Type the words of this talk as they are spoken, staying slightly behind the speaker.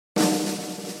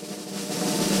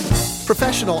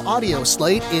professional audio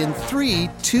slate in 3,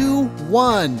 2,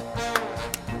 1.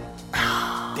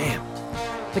 Damn.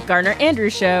 The Garner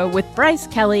Andrews Show with Bryce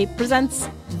Kelly presents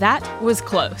That Was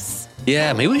Close.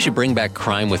 Yeah, maybe we should bring back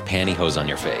crime with pantyhose on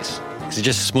your face, because it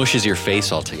just smushes your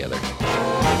face all together.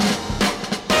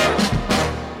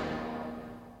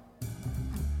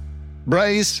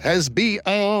 Bryce has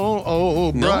B.O.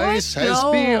 Oh, Bryce has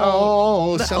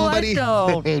B.O. Somebody.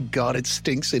 Oh, God, it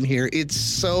stinks in here. It's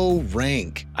so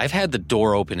rank. I've had the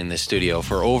door open in this studio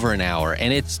for over an hour,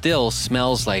 and it still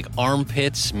smells like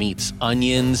armpits meets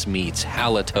onions meets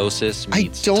halitosis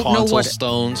meets tonsil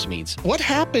stones meets... What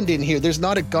happened in here? There's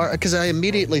not a because I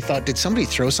immediately thought, did somebody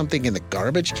throw something in the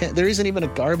garbage can? There isn't even a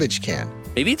garbage can.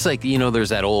 Maybe it's like, there's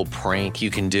that old prank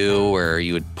you can do where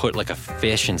you would put like a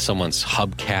fish in someone's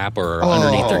hubcap or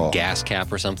underneath their gas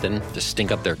cap or something to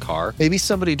stink up their car. Maybe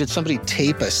somebody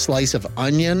tape a slice of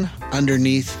onion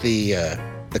underneath the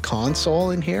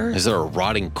console in here? Is there a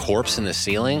rotting corpse in the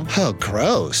ceiling? Oh,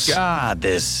 gross. God,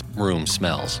 this room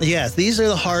smells. Yes, these are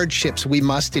the hardships we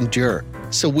must endure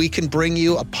so we can bring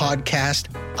you a podcast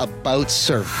about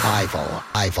survival.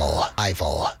 I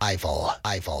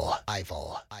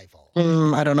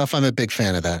don't know if I'm a big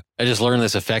fan of that. I just learned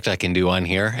this effect I can do on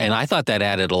here, and I thought that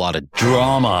added a lot of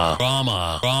drama.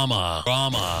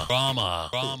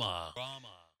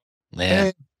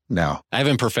 Yeah. No. I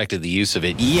haven't perfected the use of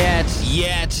it yet.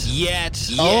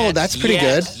 Oh, that's pretty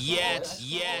good.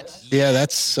 Yeah,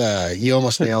 that's, you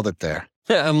almost nailed it there.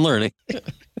 I'm learning. What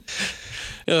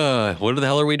the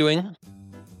hell are we doing?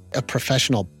 A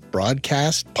professional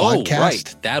podcast? Oh,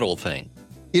 right. That old thing.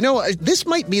 This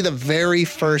might be the very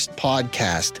first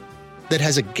podcast that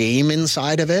has a game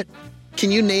inside of it. Can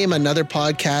you name another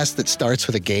podcast that starts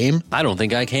with a game? I don't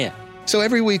think I can. So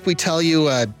every week we tell you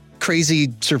a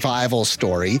crazy survival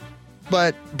story,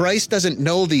 but Bryce doesn't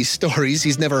know these stories.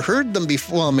 He's never heard them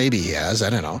before. Well, maybe he has. I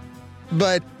don't know.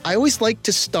 But I always like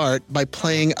to start by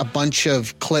playing a bunch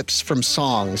of clips from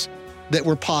songs that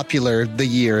were popular the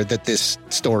year that this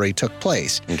story took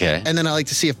place. Okay. And then I like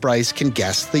to see if Bryce can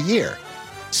guess the year.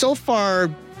 So far,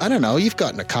 I don't know, you've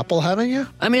gotten a couple, haven't you?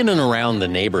 I'm in and around the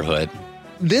neighborhood.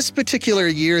 This particular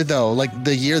year, though, like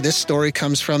the year this story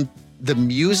comes from, the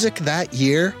music that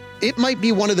year, it might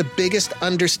be one of the biggest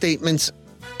understatements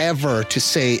ever to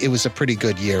say it was a pretty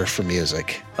good year for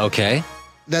music. Okay.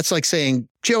 That's like saying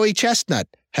Joey Chestnut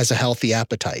has a healthy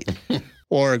appetite.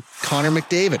 Or Connor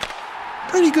McDavid,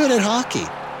 pretty good at hockey.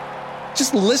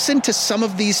 Just listen to some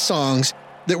of these songs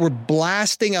that were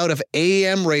blasting out of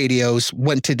AM radios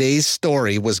when today's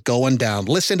story was going down.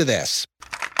 Listen to this.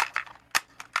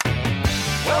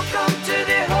 Welcome to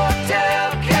the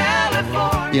Hotel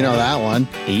California. You know that one.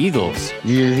 The Eagles.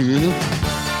 Yeah.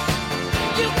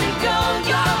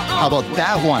 How about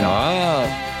that one?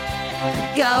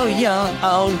 Go your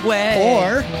own way.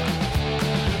 Or,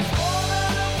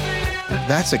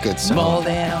 that's a good song. More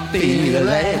than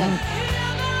feeling.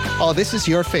 Oh, this is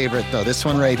your favorite, though. This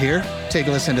one right here. Take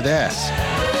a listen to this.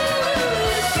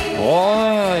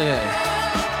 Oh, yeah.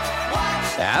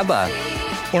 ABBA.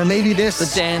 Or maybe this. The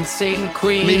Dancing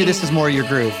Queen. Maybe this is more your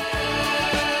groove.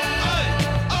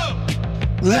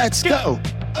 Let's go.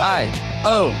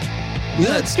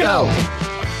 Let's go.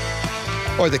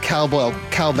 Or the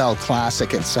cowbell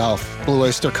classic itself. Blue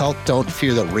Oyster Cult, Don't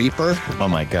Fear the Reaper. Oh,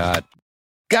 my God.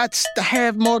 Gots to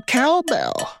have more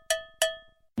cowbell.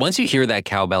 Once you hear that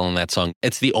cowbell in that song,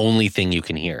 it's the only thing you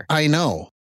can hear. I know.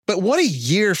 But what a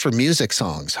year for music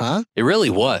songs, huh? It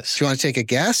really was. Do you want to take a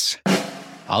guess?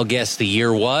 I'll guess the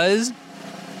year was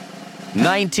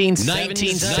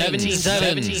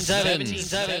 1977.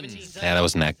 Yeah, that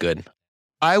wasn't that good.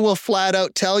 I will flat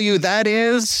out tell you that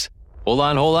is... Hold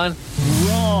on. Wrong.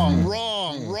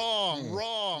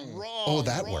 Oh,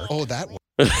 that worked.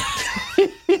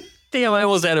 Damn, I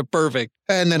almost had it perfect.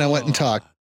 And then I went and talked.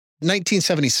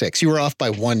 1976. You were off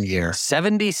by 1 year.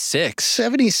 76.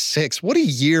 76. What a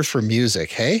year for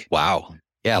music, hey? Wow.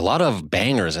 Yeah, a lot of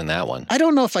bangers in that one. I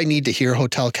don't know if I need to hear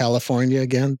Hotel California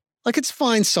again. Like, it's a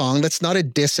fine song. That's not a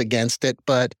diss against it,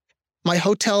 but my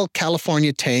Hotel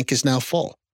California tank is now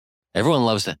full. Everyone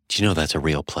loves that. Do you know that's a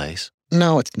real place?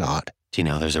 No, it's not. Do you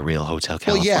know there's a real Hotel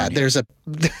California? Well, yeah,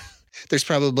 there's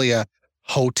probably a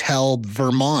Hotel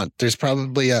Vermont. There's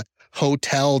probably a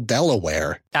Hotel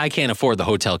Delaware. I can't afford the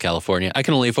Hotel California. I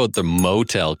can only afford the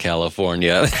Motel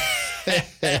California.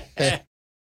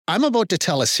 I'm about to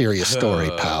tell a serious story,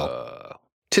 pal.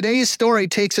 Today's story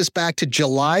takes us back to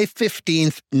July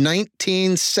 15th,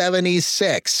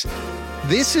 1976.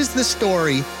 This is the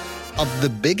story of the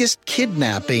biggest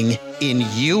kidnapping in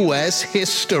U.S.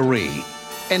 history,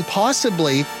 and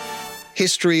possibly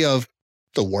history of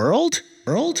the world?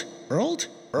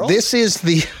 This is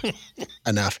the...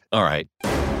 Enough. All right.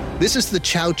 This is the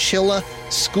Chowchilla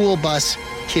school bus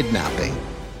kidnapping.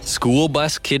 School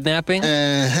bus kidnapping?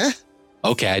 Uh-huh.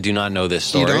 Okay, I do not know this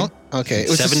story. You don't? Okay. It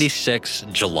was 76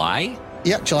 July?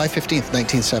 Yeah, July 15th,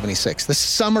 1976. The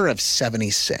summer of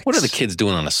 76. What are the kids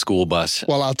doing on a school bus?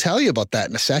 Well, I'll tell you about that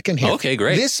in a second here. Okay,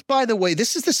 great. This, by the way,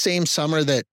 this is the same summer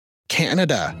that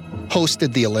Canada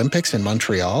hosted the Olympics in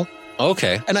Montreal.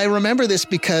 Okay. And I remember this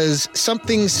because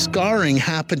something scarring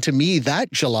happened to me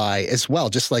that July as well,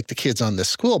 just like the kids on the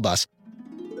school bus.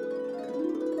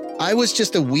 I was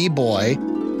just a wee boy.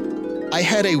 I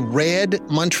had a red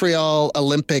Montreal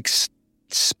Olympics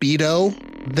Speedo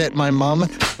that my mom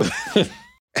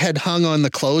had hung on the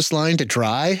clothesline to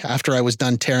dry after I was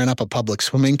done tearing up a public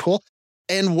swimming pool.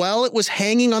 And while it was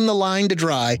hanging on the line to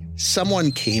dry,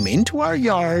 someone came into our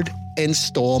yard and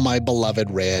stole my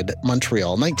beloved red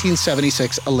Montreal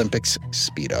 1976 Olympics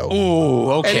Speedo.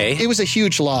 Oh, okay. And it was a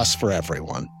huge loss for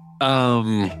everyone.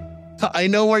 I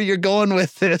know where you're going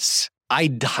with this. I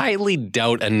highly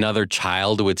doubt another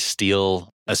child would steal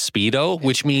a Speedo,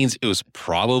 which means it was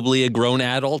probably a grown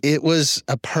adult. It was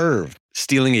a perv.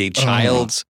 Stealing a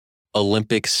child's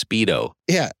Olympic Speedo.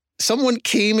 Yeah. Someone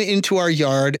came into our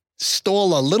yard,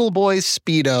 stole a little boy's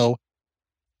Speedo.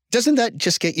 Doesn't that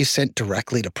just get you sent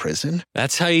directly to prison?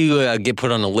 That's how you get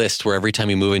put on a list where every time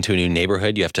you move into a new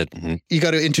neighborhood, you have to You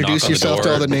got to introduce yourself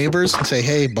to all the neighbors and say,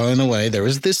 hey, by the way, there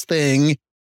was this thing.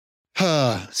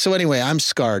 So anyway, I'm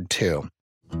scarred too.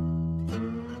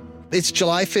 It's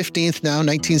July 15th now,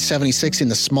 1976, in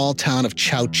the small town of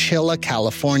Chowchilla,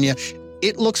 California.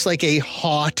 It looks like a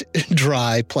hot,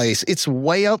 dry place. It's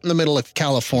way out in the middle of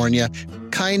California,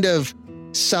 kind of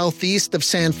southeast of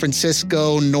San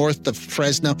Francisco, north of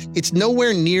Fresno. It's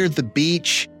nowhere near the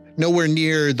beach, nowhere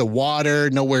near the water,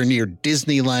 nowhere near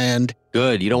Disneyland.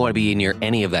 Good. You don't want to be near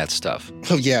any of that stuff.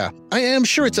 Oh, yeah. I am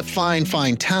sure it's a fine,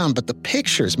 fine town, but the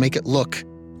pictures make it look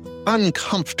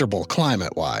uncomfortable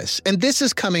climate-wise. And this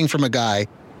is coming from a guy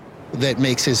that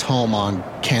makes his home on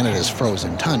Canada's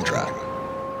frozen tundra.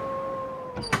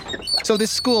 So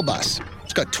this school bus,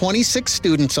 it's got 26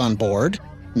 students on board,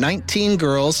 19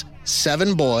 girls,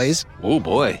 7 boys. Oh,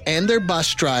 boy. And their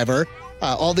bus driver.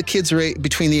 All the kids are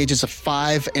between the ages of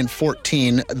 5 and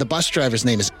 14. The bus driver's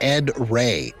name is Ed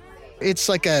Ray. It's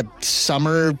like a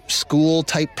summer school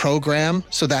type program,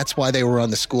 so that's why they were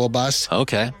on the school bus.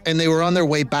 Okay. And they were on their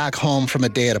way back home from a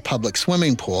day at a public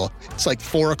swimming pool. It's like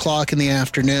 4 o'clock in the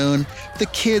afternoon. The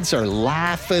kids are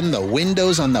laughing. The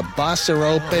windows on the bus are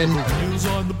open. The wheels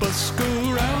on the bus go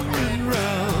round and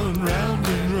round, round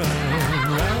and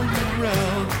round, round and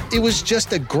round. It was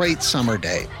just a great summer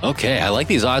day. Okay, I like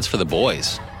these odds for the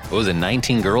boys. What was it,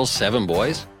 19 girls, 7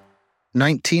 boys?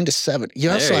 19 to 7. You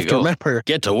also have to remember.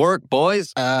 Get to work,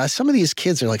 boys. Some of these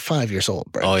kids are like 5 years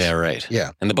old, bro. Oh, yeah, right.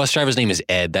 Yeah. And the bus driver's name is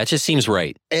Ed. That just seems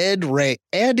right. Ed Ray.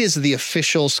 Ed is the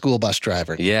official school bus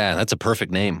driver. Yeah, that's a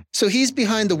perfect name. So he's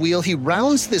behind the wheel. He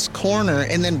rounds this corner,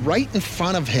 and then right in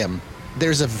front of him,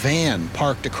 there's a van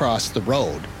parked across the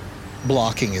road,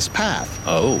 blocking his path.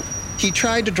 Oh. He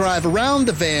tried to drive around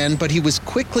the van, but he was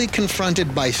quickly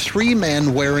confronted by 3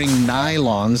 men wearing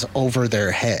nylons over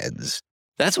their heads.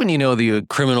 That's when you know the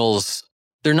criminals,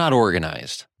 they're not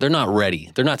organized. They're not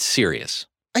ready. They're not serious.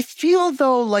 I feel,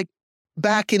 though, like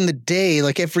back in the day,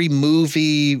 like every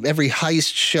movie, every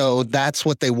heist show, that's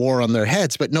what they wore on their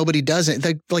heads, but nobody does it.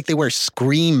 They wear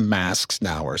scream masks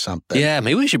now or something. Yeah,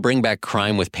 maybe we should bring back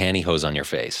crime with pantyhose on your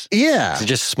face. Yeah. It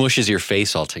just smushes your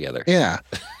face all together. Yeah.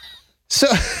 So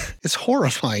it's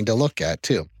horrifying to look at,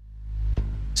 too.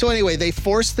 So anyway, they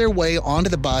force their way onto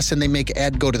the bus and they make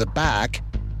Ed go to the back.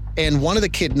 And one of the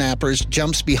kidnappers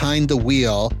jumps behind the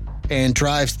wheel and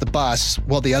drives the bus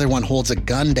while the other one holds a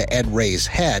gun to Ed Ray's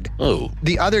head. Oh.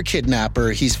 The other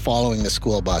kidnapper, he's following the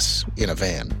school bus in a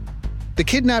van. The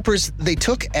kidnappers, they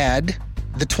took Ed,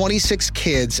 the 26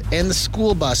 kids, and the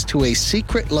school bus to a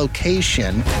secret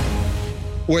location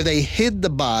where they hid the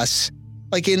bus.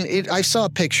 Like I saw a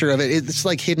picture of it. It's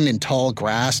like hidden in tall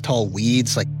grass, tall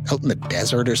weeds, like out in the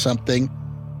desert or something.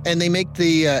 And they make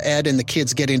the Ed and the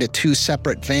kids get into 2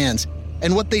 separate vans.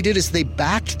 And what they did is they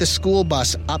backed the school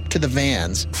bus up to the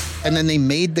vans, and then they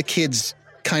made the kids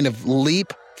kind of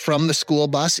leap from the school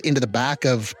bus into the back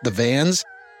of the vans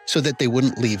so that they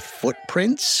wouldn't leave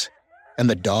footprints and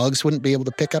the dogs wouldn't be able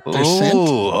to pick up their scent.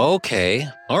 Oh, okay.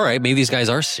 All right. Maybe these guys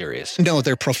are serious. No,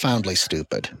 they're profoundly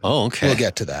stupid. Oh, okay. We'll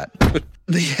get to that.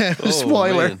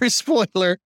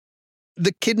 Spoiler.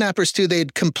 The kidnappers, too, they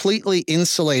had completely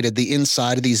insulated the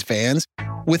inside of these vans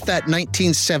with that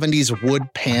 1970s wood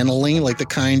paneling, like the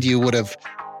kind you would have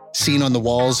seen on the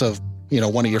walls of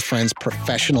one of your friend's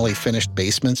professionally finished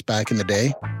basements back in the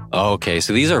day. Okay,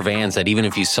 so these are vans that even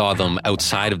if you saw them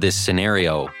outside of this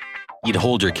scenario, you'd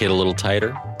hold your kid a little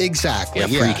tighter? Exactly, yeah.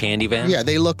 Free candy van? Yeah,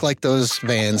 they look like those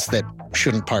vans that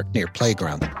shouldn't park near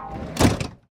playground.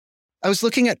 I was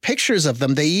looking at pictures of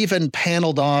them. They even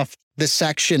paneled off the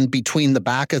section between the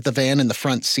back of the van and the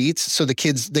front seats, so the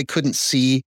kids, they couldn't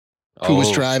see who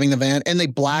was driving the van. And they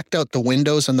blacked out the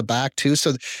windows on the back too.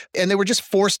 And they were just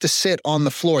forced to sit on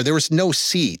the floor. There was no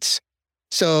seats.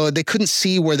 So they couldn't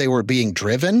see where they were being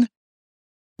driven.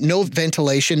 No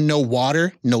ventilation, no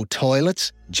water, no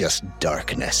toilets, just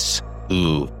darkness.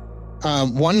 Ooh.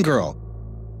 One girl,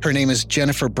 her name is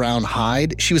Jennifer Brown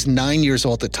Hyde. She was 9 years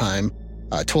old at the time,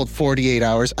 told 48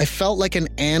 Hours, "I felt like an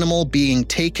animal being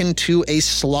taken to a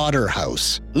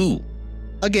slaughterhouse." Ooh.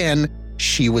 Again,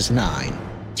 she was 9.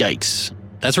 Yikes.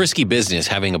 That's risky business,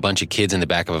 having a bunch of kids in the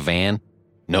back of a van.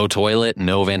 No toilet,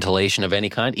 no ventilation of any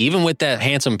kind. Even with that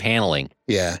handsome paneling.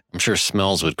 Yeah. I'm sure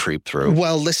smells would creep through.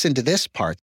 Well, listen to this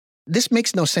part. This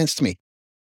makes no sense to me.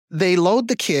 They load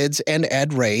the kids and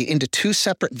Ed Ray into 2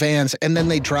 separate vans, and then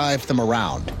they drive them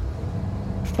around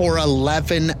for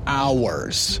 11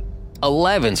 hours.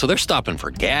 11, so they're stopping for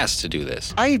gas to do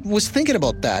this. I was thinking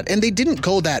about that, and they didn't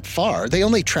go that far. They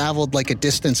only traveled like a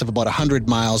distance of about 100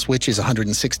 miles, which is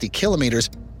 160 kilometers,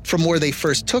 from where they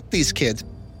first took these kids.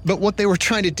 But what they were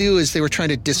trying to do is they were trying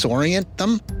to disorient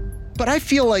them. But I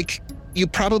feel like you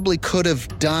probably could have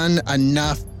done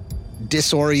enough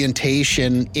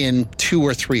disorientation in 2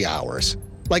 or 3 hours.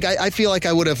 Like, I feel like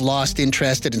I would have lost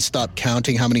interest and stopped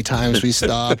counting how many times we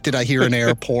stopped. Did I hear an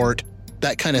airport?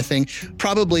 That kind of thing.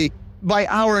 Probably by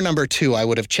hour number 2, I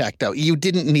would have checked out. You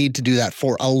didn't need to do that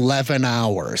for 11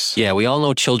 hours. Yeah, we all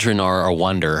know children are a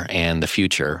wonder and the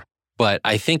future. But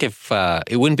I think if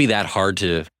it wouldn't be that hard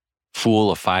to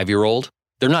fool a 5-year-old.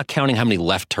 They're not counting how many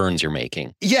left turns you're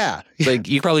making. Yeah. Like,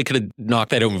 you probably could have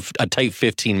knocked that over a tight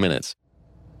 15 minutes.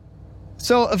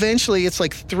 So eventually it's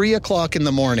like 3 o'clock in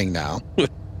the morning now.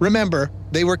 Remember,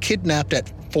 they were kidnapped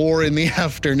at 4 in the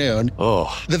afternoon.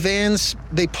 Oh. The vans,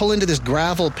 they pull into this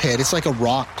gravel pit. It's like a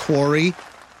rock quarry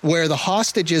where the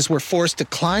hostages were forced to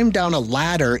climb down a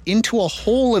ladder into a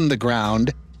hole in the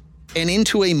ground and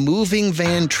into a moving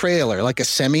van trailer, like a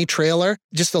semi-trailer,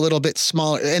 just a little bit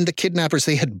smaller. And the kidnappers,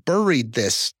 they had buried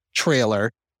this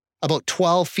trailer about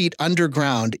 12 feet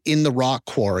underground in the rock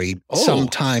quarry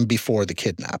sometime before the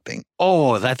kidnapping.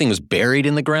 Oh, that thing was buried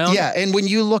in the ground? Yeah, and when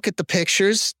you look at the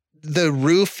pictures, the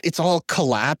roof, it's all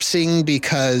collapsing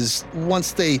because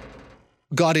once they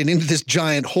got it into this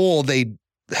giant hole they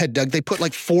had dug, they put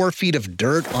like 4 feet of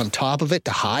dirt on top of it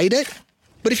to hide it.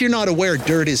 But if you're not aware,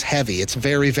 dirt is heavy. It's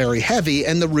very, very heavy,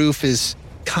 and the roof is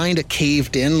kind of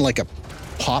caved in like a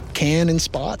pop can in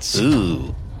spots.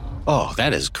 Ooh. Oh,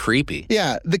 that is creepy.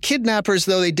 Yeah. The kidnappers,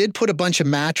 though, they did put a bunch of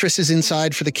mattresses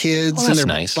inside for the kids and their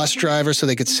bus driver so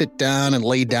they could sit down and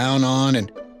lay down on,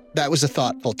 and that was a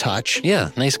thoughtful touch. Yeah,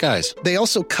 nice guys. They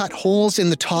also cut holes in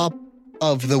the top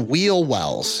of the wheel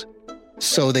wells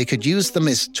so they could use them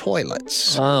as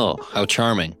toilets. Oh, how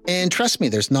charming. And trust me,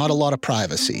 there's not a lot of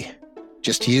privacy.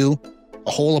 Just you,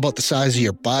 a hole about the size of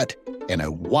your butt, and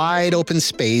a wide open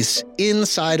space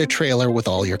inside a trailer with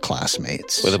all your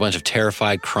classmates. With a bunch of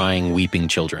terrified, crying, weeping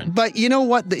children. But you know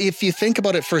what? If you think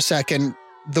about it for a second,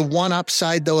 the one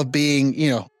upside, though, of being,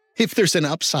 if there's an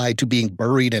upside to being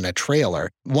buried in a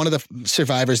trailer, one of the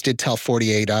survivors did tell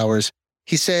 48 Hours.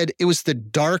 He said it was the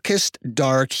darkest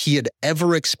dark he had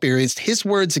ever experienced. His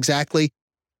words exactly,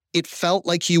 it felt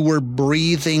like you were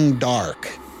breathing dark.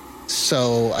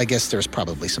 So I guess there's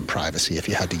probably some privacy if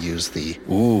you had to use the...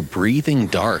 Ooh, Breathing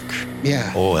Dark.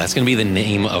 Yeah. Oh, that's going to be the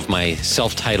name of my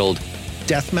self-titled...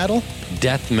 Death metal?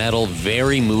 Death metal,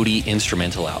 very moody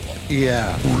instrumental album.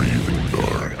 Yeah. Breathing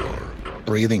Dark.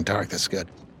 Breathing Dark, that's good.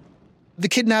 The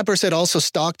kidnappers had also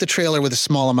stocked the trailer with a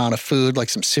small amount of food, like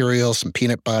some cereal, some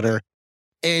peanut butter.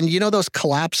 And you know those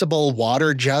collapsible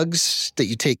water jugs that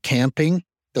you take camping?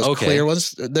 Those clear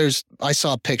ones? I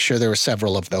saw a picture, there were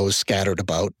several of those scattered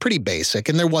about. Pretty basic,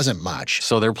 and there wasn't much.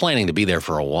 So they're planning to be there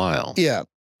for a while. Yeah.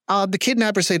 The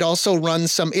kidnappers had also run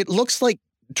some, it looks like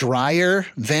dryer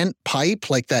vent pipe,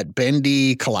 like that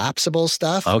bendy collapsible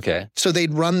stuff. Okay. So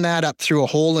they'd run that up through a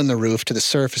hole in the roof to the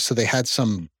surface so they had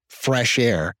some fresh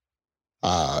air.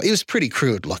 It was pretty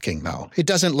crude looking, though. It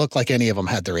doesn't look like any of them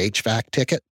had their HVAC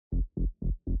ticket.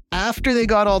 After they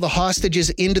got all the hostages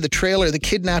into the trailer, the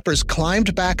kidnappers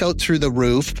climbed back out through the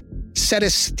roof, set a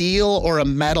steel or a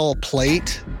metal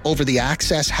plate over the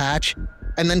access hatch,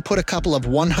 and then put a couple of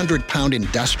 100-pound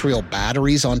industrial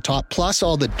batteries on top, plus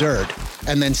all the dirt,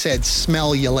 and then said,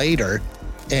 "Smell you later,"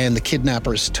 and the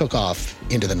kidnappers took off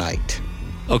into the night.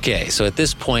 Okay, so at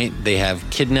this point, they have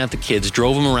kidnapped the kids,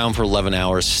 drove them around for 11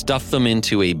 hours, stuffed them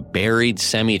into a buried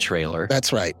semi-trailer.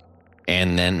 That's right.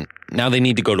 And then now they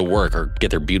need to go to work or get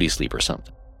their beauty sleep or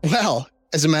something. Well,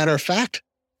 as a matter of fact,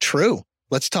 true.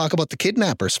 Let's talk about the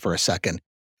kidnappers for a second.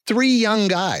 3 young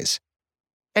guys.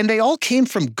 And they all came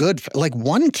from like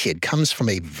one kid comes from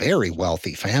a very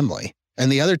wealthy family.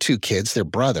 And the other 2 kids, their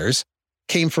brothers,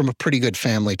 came from a pretty good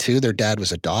family too. Their dad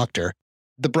was a doctor.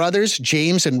 The brothers,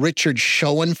 James and Richard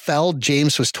Schoenfeld,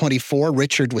 James was 24,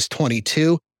 Richard was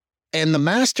 22. And the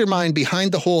mastermind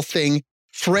behind the whole thing,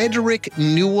 Frederick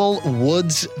Newell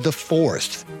Woods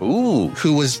IV,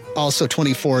 who was also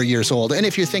 24 years old. And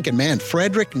if you're thinking, man,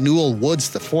 Frederick Newell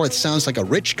Woods IV sounds like a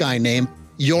rich guy name,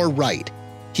 you're right.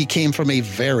 He came from a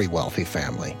very wealthy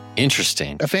family.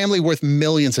 Interesting. A family worth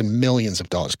millions and millions of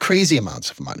dollars, crazy amounts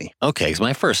of money. Okay, because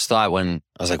my first thought when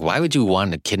I was like, why would you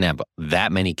want to kidnap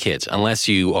that many kids unless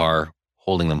you are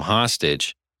holding them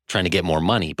hostage, trying to get more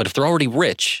money? But if they're already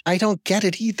rich. I don't get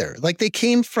it either. Like they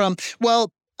came from,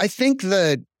 well, I think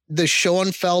the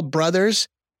Schoenfeld brothers,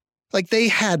 like they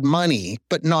had money,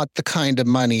 but not the kind of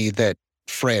money that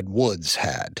Fred Woods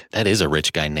had. That is a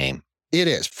rich guy name. It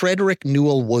is. Frederick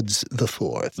Newell Woods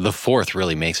IV. The fourth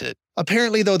really makes it.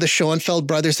 Apparently, though, the Schoenfeld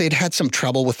brothers, they'd had some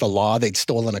trouble with the law. They'd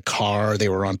stolen a car. They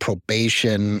were on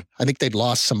probation. I think they'd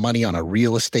lost some money on a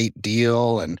real estate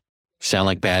deal. And sound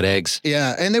like bad eggs.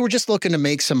 Yeah, and they were just looking to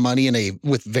make some money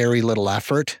with very little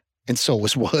effort. And so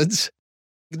was Woods.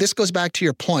 This goes back to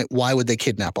your point. Why would they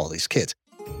kidnap all these kids?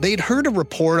 They'd heard a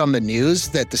report on the news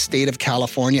that the state of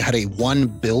California had a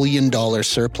 $1 billion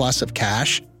surplus of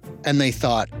cash. And they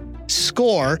thought,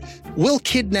 score, we'll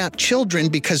kidnap children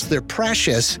because they're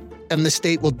precious, and the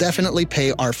state will definitely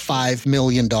pay our $5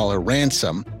 million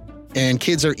ransom. And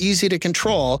kids are easy to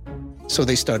control, so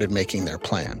they started making their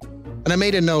plan. And I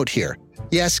made a note here.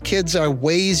 Yes, kids are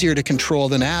way easier to control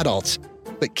than adults,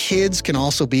 but kids can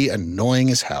also be annoying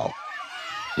as hell.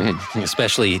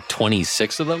 Especially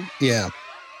 26 of them? Yeah.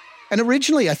 And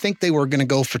originally, I think they were going to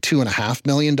go for $2.5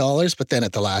 million, but then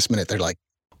at the last minute, they're like,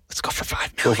 let's go for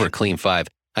 $5 million. Go for a clean 5.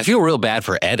 I feel real bad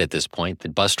for Ed at this point, the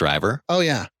bus driver. Oh,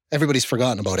 yeah. Everybody's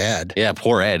forgotten about Ed. Yeah,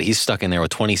 poor Ed. He's stuck in there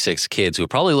with 26 kids who are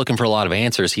probably looking for a lot of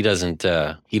answers he doesn't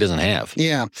have.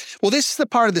 Yeah. Well, this is the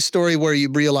part of the story where you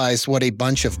realize what a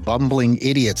bunch of bumbling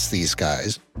idiots these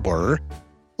guys were.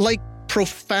 Like,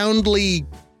 profoundly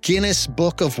Guinness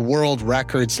Book of World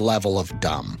Records level of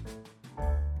dumb.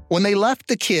 When they left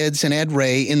the kids and Ed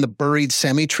Ray in the buried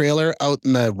semi-trailer out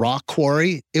in the rock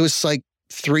quarry, it was like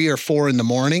 3 or 4 in the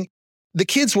morning. The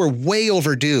kids were way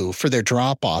overdue for their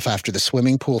drop-off after the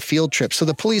swimming pool field trip, so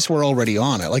the police were already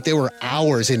on it. Like, they were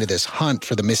hours into this hunt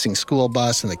for the missing school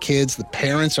bus and the kids. The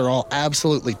parents are all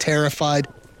absolutely terrified.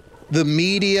 The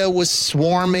media was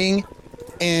swarming,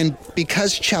 and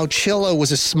because Chowchilla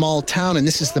was a small town, and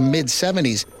this is the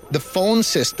mid-'70s, the phone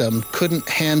system couldn't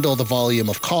handle the volume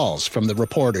of calls from the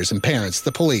reporters and parents,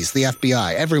 the police, the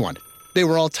FBI, everyone. They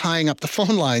were all tying up the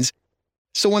phone lines.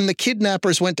 So when the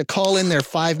kidnappers went to call in their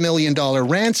 $5 million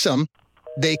ransom,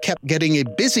 they kept getting a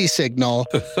busy signal.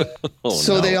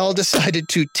 They all decided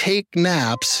to take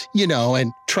naps,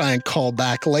 and try and call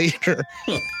back later.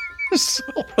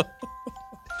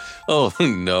 Oh,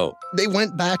 no. They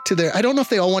went back to I don't know if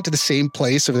they all went to the same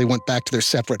place or they went back to their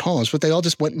separate homes, but they all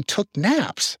just went and took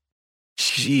naps.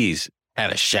 Jeez.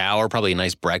 Had a shower, probably a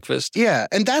nice breakfast. Yeah,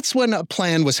 and that's when a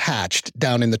plan was hatched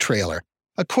down in the trailer.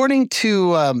 According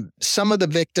to some of the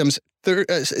victims,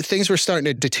 things were starting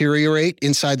to deteriorate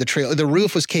inside the trailer. The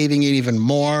roof was caving in even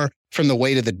more from the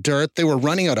weight of the dirt. They were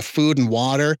running out of food and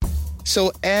water.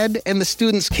 So Ed and the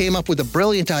students came up with a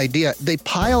brilliant idea. They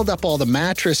piled up all the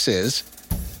mattresses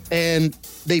and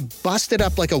they busted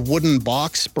up like a wooden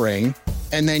box spring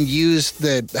and then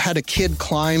had a kid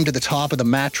climb to the top of the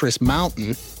mattress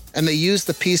mountain, and they used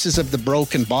the pieces of the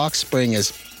broken box spring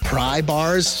as pry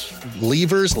bars,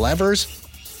 levers,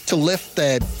 to lift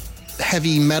the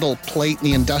heavy metal plate and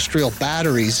the industrial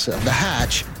batteries of the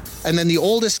hatch. And then the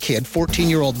oldest kid,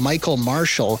 14-year-old Michael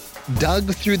Marshall,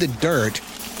 dug through the dirt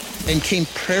and came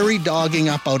prairie dogging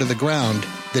up out of the ground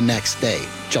the next day,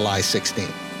 July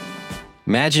 16th.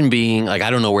 Imagine being, I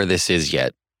don't know where this is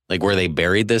yet, where they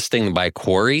buried this thing by a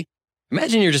quarry.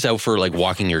 Imagine you're just out for,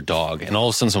 walking your dog, and all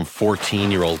of a sudden some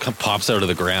 14-year-old pops out of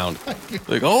the ground.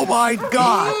 Oh, my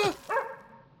God.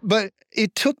 But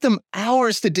it took them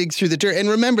hours to dig through the dirt. And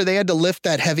remember, they had to lift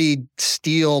that heavy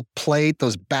steel plate,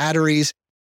 those batteries.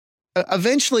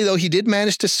 Eventually, though, he did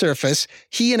manage to surface.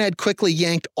 He and Ed quickly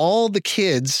yanked all the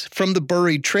kids from the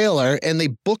buried trailer, and they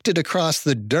booked it across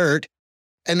the dirt.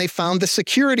 and they found the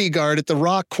security guard at the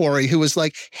rock quarry who was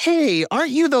like, hey,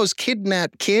 aren't you those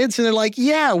kidnapped kids? And they're like,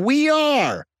 yeah, we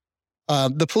are.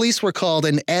 The police were called,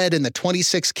 and Ed and the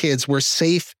 26 kids were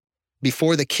safe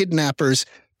before the kidnappers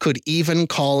could even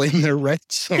call in their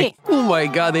ransom. Oh my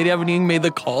God, they haven't even made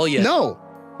the call yet. No.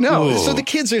 Whoa. So the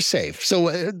kids are safe.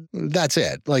 So that's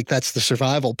it. Like, that's the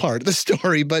survival part of the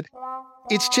story. But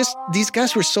it's just, these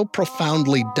guys were so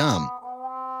profoundly dumb.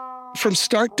 From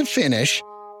start to finish,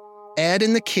 Ed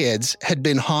and the kids had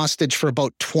been hostage for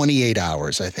about 28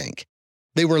 hours, I think.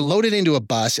 They were loaded into a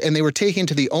bus and they were taken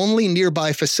to the only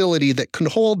nearby facility that could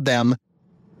hold them,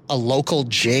 a local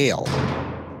jail.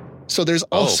 So there's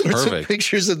all sorts of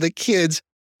pictures of the kids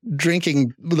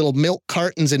drinking little milk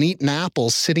cartons and eating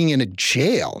apples sitting in a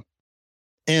jail.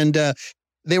 And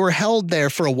they were held there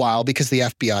for a while because the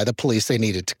FBI, the police, they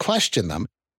needed to question them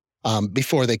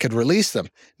before they could release them.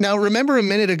 Now, remember a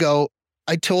minute ago,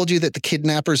 I told you that the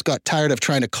kidnappers got tired of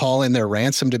trying to call in their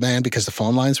ransom demand because the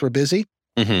phone lines were busy?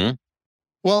 Mm-hmm.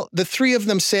 Well, the three of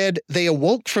them said they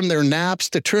awoke from their naps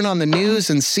to turn on the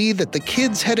news and see that the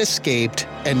kids had escaped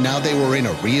and now they were in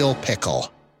a real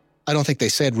pickle. I don't think they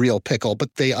said real pickle,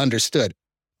 but they understood.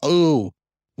 Oh,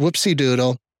 whoopsie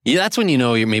doodle. Yeah, that's when you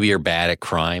know maybe you're bad at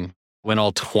crime. When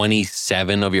all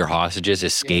 27 of your hostages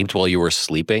escaped while you were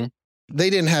sleeping.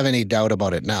 They didn't have any doubt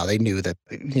about it now. They knew that,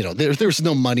 you know, there's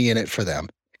no money in it for them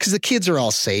because the kids are all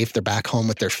safe. They're back home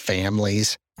with their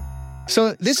families.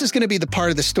 So this is going to be the part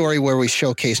of the story where we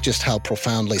showcase just how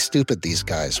profoundly stupid these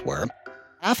guys were.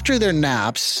 After their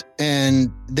naps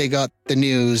and they got the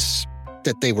news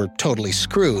that they were totally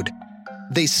screwed,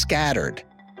 they scattered.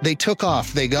 They took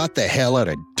off. They got the hell out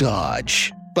of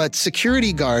Dodge. But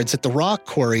security guards at the rock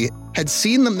quarry had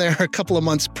seen them there a couple of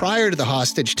months prior to the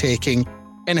hostage taking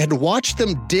and had watched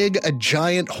them dig a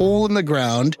giant hole in the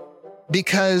ground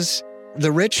because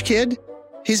the rich kid,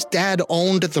 his dad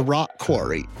owned the rock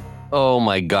quarry. Oh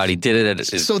my God, he did it at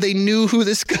his... So they knew who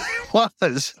this guy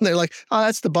was. And they're like, oh,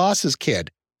 that's the boss's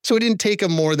kid. So it didn't take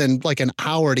them more than like an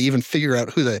hour to even figure out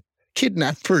who the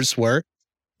kidnappers were.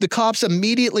 The cops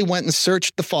immediately went and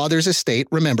searched the father's estate.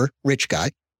 Remember, rich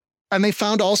guy. And they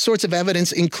found all sorts of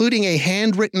evidence, including a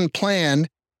handwritten plan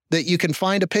that you can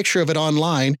find a picture of it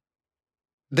online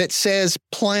that says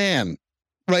plan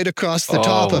right across the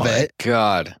top of it. Oh my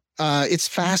God. It's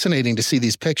fascinating to see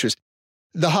these pictures.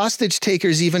 The hostage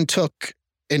takers even took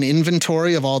an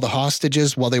inventory of all the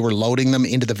hostages while they were loading them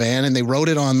into the van, and they wrote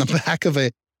it on the back of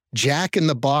a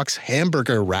Jack-in-the-Box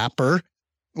hamburger wrapper,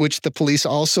 which the police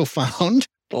also found.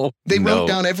 They wrote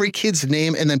down every kid's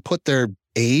name and then put their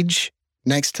age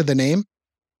next to the name.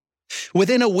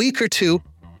 Within a week or two,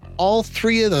 all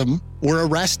three of them were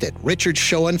arrested. Richard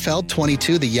Schoenfeld,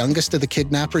 22, the youngest of the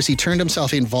kidnappers, he turned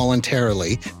himself in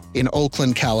voluntarily in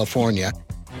Oakland, California.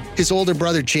 His older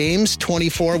brother, James,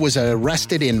 24, was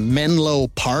arrested in Menlo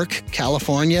Park,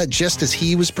 California, just as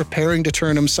he was preparing to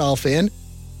turn himself in.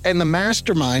 And the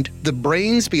mastermind, the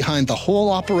brains behind the whole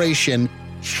operation,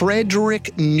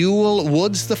 Frederick Newell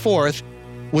Woods IV,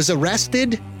 was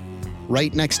arrested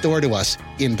right next door to us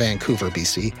in Vancouver,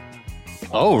 BC.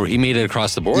 Oh, he made it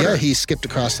across the border. Yeah, he skipped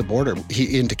across the border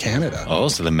into Canada. Oh,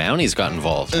 so the Mounties got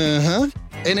involved. Uh-huh.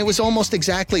 And it was almost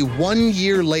exactly 1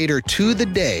 year later to the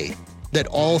day that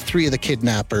all three of the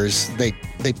kidnappers, they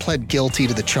pled guilty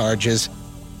to the charges.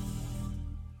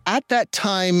 At that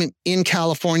time in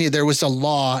California, there was a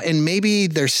law, and maybe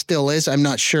there still is, I'm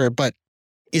not sure, but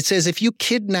it says if you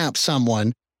kidnap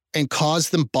someone and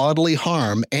cause them bodily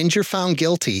harm and you're found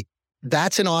guilty,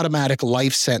 that's an automatic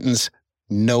life sentence,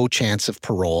 no chance of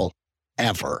parole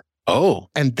ever. Oh.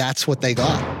 And that's what they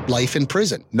got. Life in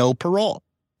prison, no parole.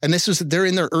 And they're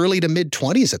in their early to mid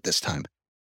 20s at this time.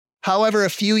 However, a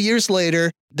few years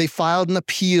later, they filed an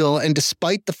appeal, and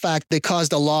despite the fact they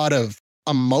caused a lot of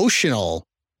emotional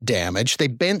damage, they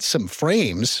bent some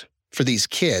frames for these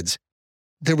kids,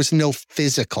 there was no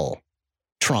physical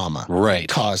trauma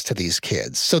caused to these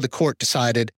kids. So the court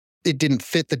decided it didn't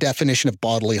fit the definition of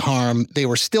bodily harm. They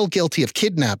were still guilty of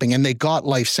kidnapping, and they got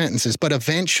life sentences, but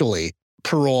eventually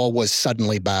parole was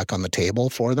suddenly back on the table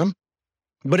for them.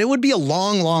 But it would be a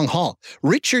long, long haul.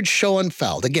 Richard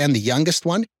Schoenfeld, again, the youngest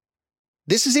one,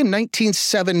 this is in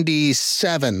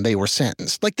 1977 they were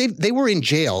sentenced. Like they were in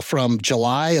jail from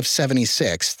July of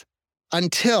 76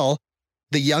 until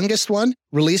the youngest one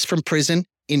released from prison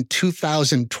in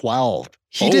 2012.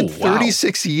 He did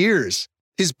 36 years.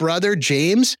 His brother,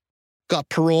 James, got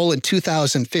parole in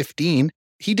 2015.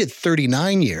 He did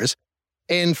 39 years.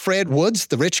 And Fred Woods,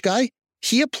 the rich guy,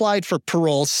 he applied for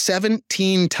parole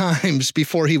 17 times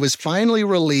before he was finally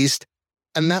released.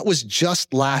 And that was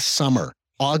just last summer,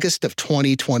 August of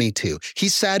 2022. He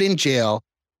sat in jail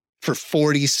for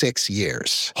 46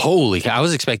 years. Holy cow. I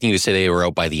was expecting you to say they were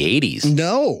out by the 80s.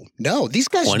 No. These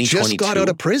guys just got 2022. out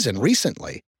of prison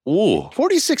recently. Ooh.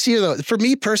 46 years, though. For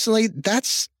me personally,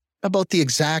 that's about the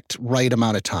exact right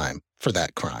amount of time for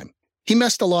that crime. He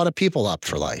messed a lot of people up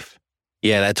for life.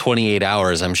 Yeah, that 28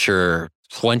 hours, I'm sure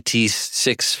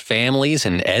 26 families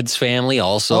and Ed's family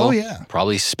also. Oh, yeah.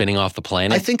 Probably spinning off the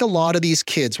planet. I think a lot of these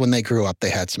kids, when they grew up, they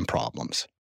had some problems.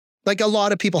 Like a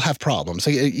lot of people have problems.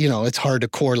 You know, it's hard to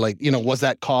correlate, you know, was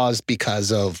that caused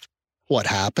because of what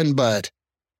happened? But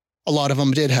a lot of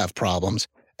them did have problems.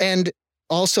 And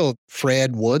also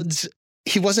Fred Woods,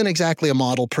 he wasn't exactly a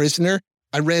model prisoner.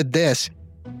 I read this.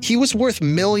 He was worth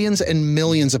millions and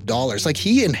millions of dollars. Like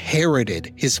he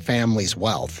inherited his family's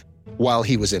wealth while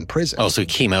he was in prison. Oh, so he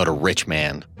came out a rich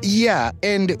man. Yeah,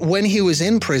 and when he was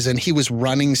in prison, he was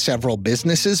running several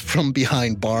businesses from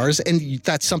behind bars, and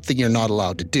that's something you're not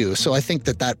allowed to do. So I think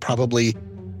that probably,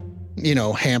 you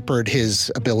know, hampered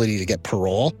his ability to get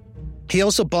parole. He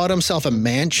also bought himself a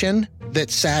mansion that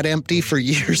sat empty for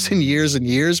years and years and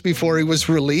years before he was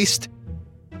released,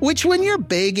 which when you're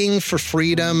begging for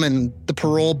freedom and the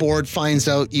parole board finds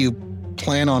out you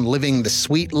plan on living the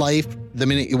sweet life the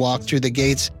minute you walk through the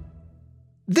gates,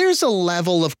 there's a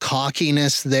level of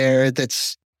cockiness there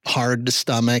that's hard to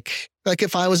stomach. Like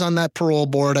if I was on that parole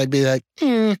board, I'd be like,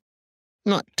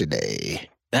 not today.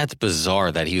 That's bizarre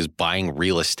that he was buying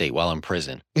real estate while in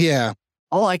prison. Yeah.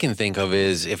 All I can think of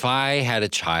is if I had a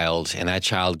child and that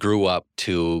child grew up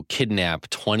to kidnap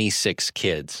 26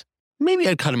 kids, maybe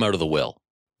I'd cut him out of the will.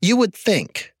 You would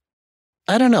think.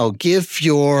 I don't know, give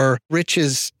your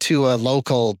riches to a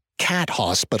local cat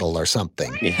hospital or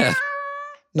something. Yeah.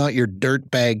 Not your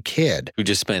dirtbag kid. Who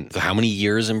just spent how many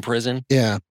years in prison?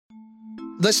 Yeah.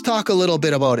 Let's talk a little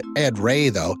bit about Ed Ray,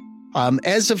 though.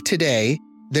 As of today,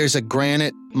 there's a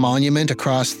granite monument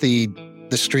across the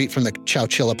street from the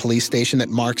Chowchilla police station that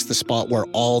marks the spot where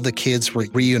all the kids were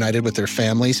reunited with their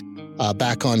families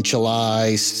back on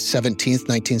July 17th,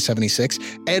 1976.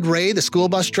 Ed Ray, the school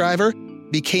bus driver,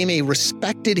 became a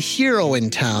respected hero in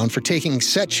town for taking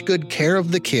such good care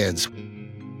of the kids.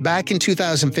 Back in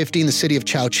 2015, the city of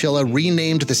Chowchilla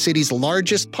renamed the city's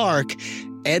largest park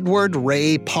Edward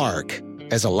Ray Park.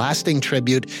 As a lasting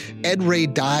tribute, Ed Ray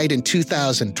died in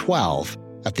 2012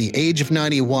 at the age of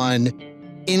 91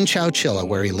 in Chowchilla,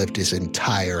 where he lived his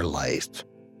entire life.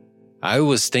 I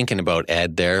was thinking about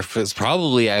Ed there. It's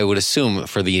probably, I would assume,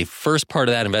 for the first part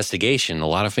of that investigation, a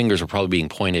lot of fingers were probably being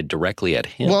pointed directly at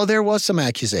him. Well, there was some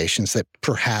accusations that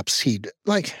perhaps he'd,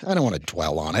 I don't want to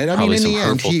dwell on it. Probably in some the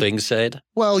end, hurtful things said.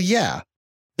 Well, yeah.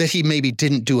 That he maybe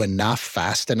didn't do enough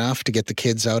fast enough to get the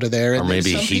kids out of there. Or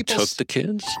maybe he took the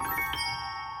kids?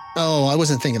 Oh, I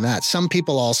wasn't thinking that. Some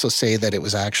people also say that it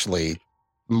was actually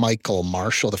Michael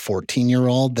Marshall, the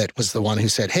 14-year-old, that was the one who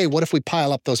said, hey, what if we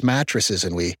pile up those mattresses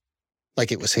and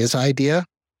like it was his idea?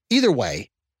 Either way,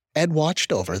 Ed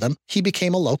watched over them. He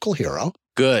became a local hero.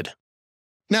 Good.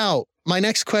 Now, my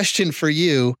next question for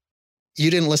you,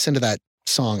 you didn't listen to that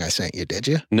song I sent you, did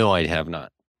you? No, I have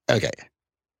not. Okay.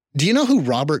 Do you know who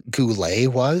Robert Goulet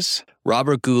was?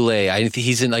 Robert Goulet, I think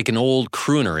he's in like an old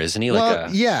crooner, isn't he? Like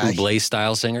a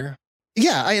Buble-style singer?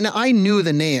 Yeah, I knew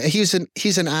the name. He's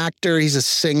an actor. He's a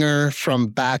singer from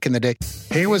back in the day.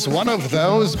 He was one of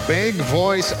those big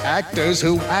voice actors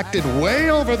who acted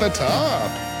way over the top.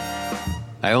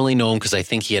 I only know him because I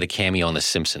think he had a cameo on The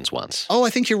Simpsons once. Oh, I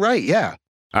think you're right, yeah.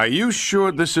 Are you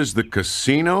sure this is the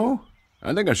casino?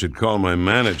 I think I should call my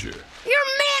manager. Your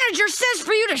manager says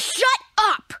for you to shut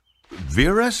up!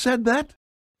 Vera said that?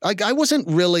 I wasn't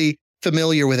really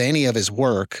familiar with any of his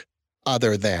work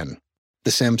other than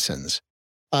The Simpsons.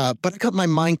 But I got my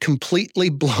mind completely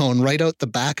blown right out the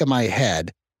back of my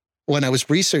head when I was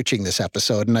researching this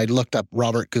episode and I looked up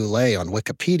Robert Goulet on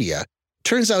Wikipedia.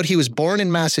 Turns out he was born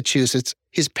in Massachusetts.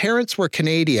 His parents were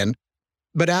Canadian,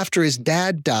 but after his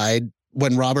dad died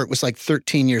when Robert was like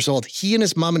 13 years old, he and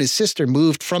his mom and his sister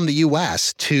moved from the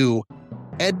U.S. to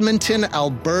Edmonton,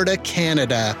 Alberta,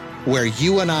 Canada, where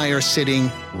you and I are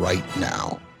sitting right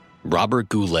now. Robert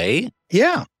Goulet?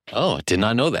 Yeah. Oh, I did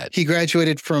not know that. He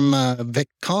graduated from Vic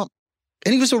Comp,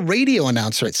 and he was a radio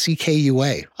announcer at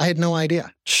CKUA. I had no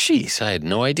idea. Jeez, I had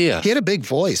no idea. He had a big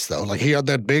voice, though. Like, he had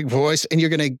that big voice, and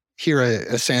you're going to hear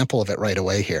a sample of it right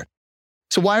away here.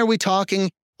 So why are we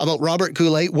talking about Robert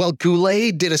Goulet? Well,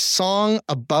 Goulet did a song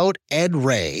about Ed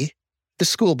Ray, the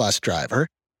school bus driver.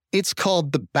 It's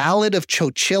called The Ballad of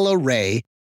Chowchilla Ray.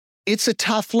 It's a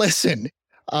tough listen.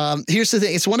 Here's the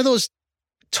thing. It's one of those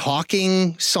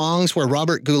talking songs where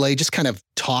Robert Goulet just kind of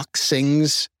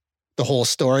sings the whole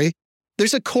story.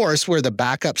 There's a chorus where the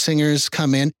backup singers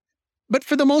come in, But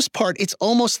for the most part, it's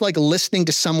almost like listening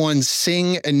to someone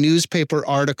sing a newspaper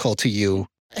article to you.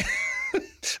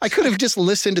 I could have just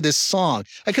listened to this song.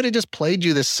 I could have just played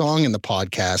you this song in the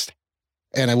podcast,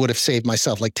 and I would have saved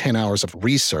myself like 10 hours of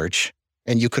research,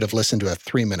 and you could have listened to a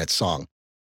 3-minute song.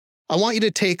 I want you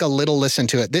to take a little listen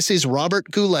to it. This is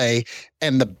Robert Goulet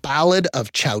and the Ballad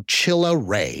of Chowchilla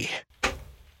Ray.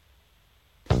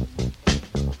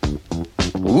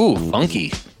 Ooh,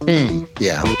 funky.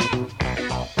 Yeah.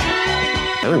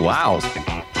 Oh, wow.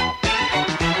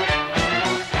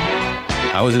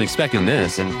 I wasn't expecting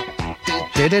this.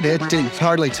 Didn't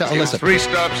hardly tell. Listen. 3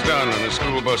 stops done on the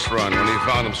school bus run when he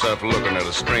found himself looking at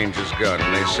a stranger's gun.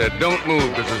 And they said, don't move,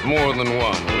 because there's more than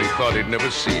one. Well, he thought he'd never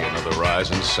see another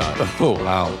rising sun. Oh,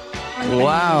 wow.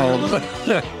 Wow.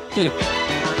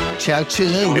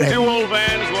 Chowchilla In Ray. 2 old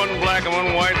vans, one black and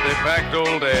one white, they packed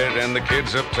old Ed and the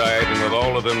kids uptight. And with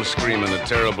all of them screaming a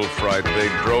terrible fright, they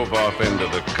drove off into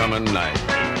the coming night.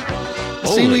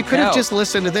 See, Holy we could have cow. just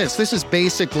listened to this. This is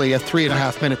basically a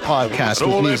 3.5-minute podcast But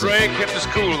with old Ed music. Ray kept his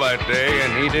cool that day,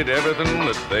 and he did everything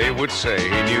that they would say.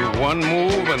 He knew one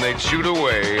move and they'd shoot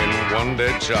away, and one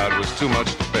dead child was too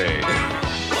much to pay.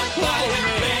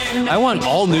 I want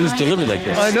all news delivered like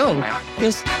this. I know.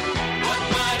 Yes.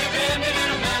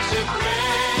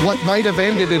 What might have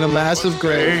ended in a massive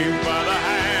grave. Saved by the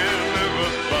hand of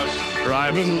a bus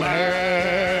driving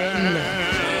man.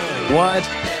 What?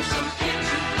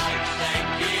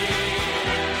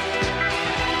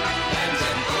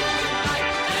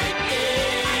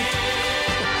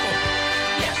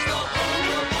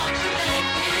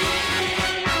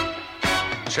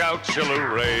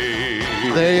 Chowchilla Ray.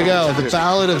 There you go. The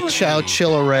Ballad of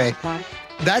Chowchilla Ray.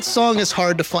 That song is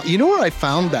hard to find. You know where I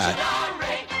found that?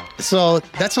 So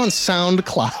that's on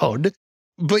SoundCloud,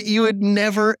 but you would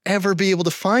never, ever be able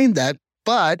to find that.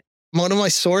 But one of my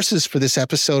sources for this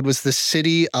episode was the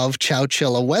City of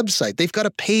Chowchilla website. They've got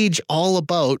a page all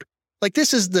about, like,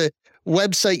 this is the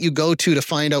website you go to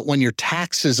find out when your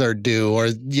taxes are due or,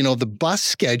 you know, the bus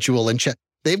schedule. And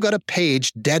they've got a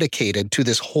page dedicated to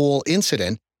this whole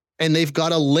incident. And they've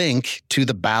got a link to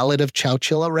the Ballad of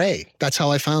Chowchilla Ray. That's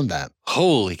how I found that.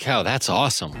 Holy cow, that's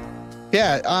awesome.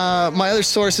 Yeah, my other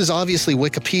source is obviously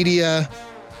Wikipedia.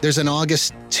 There's an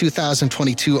August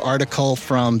 2022 article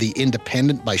from The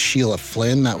Independent by Sheila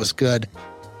Flynn. That was good.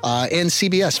 And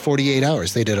CBS, 48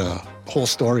 Hours. They did a whole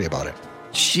story about it.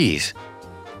 Jeez,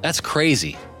 that's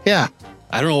crazy. Yeah.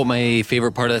 I don't know what my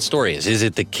favorite part of that story is. Is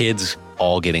it the kids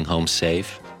all getting home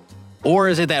safe? Or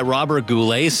is it that Robert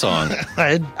Goulet song?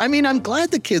 I mean, I'm glad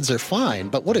the kids are fine,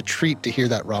 but what a treat to hear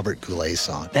that Robert Goulet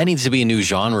song. That needs to be a new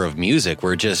genre of music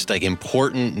where just like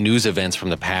important news events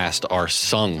from the past are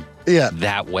sung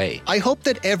that way. I hope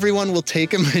that everyone will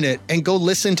take a minute and go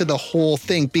listen to the whole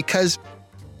thing because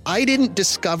I didn't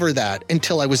discover that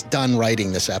until I was done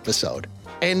writing this episode.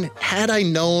 And had I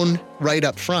known right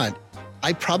up front,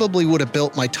 I probably would have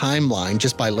built my timeline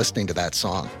just by listening to that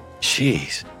song.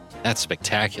 Jeez, that's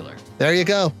spectacular. There you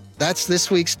go. That's this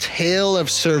week's Tale of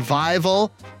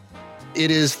Survival.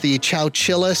 It is the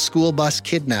Chowchilla school bus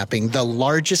kidnapping, the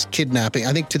largest kidnapping,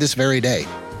 I think, to this very day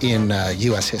in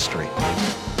U.S. history.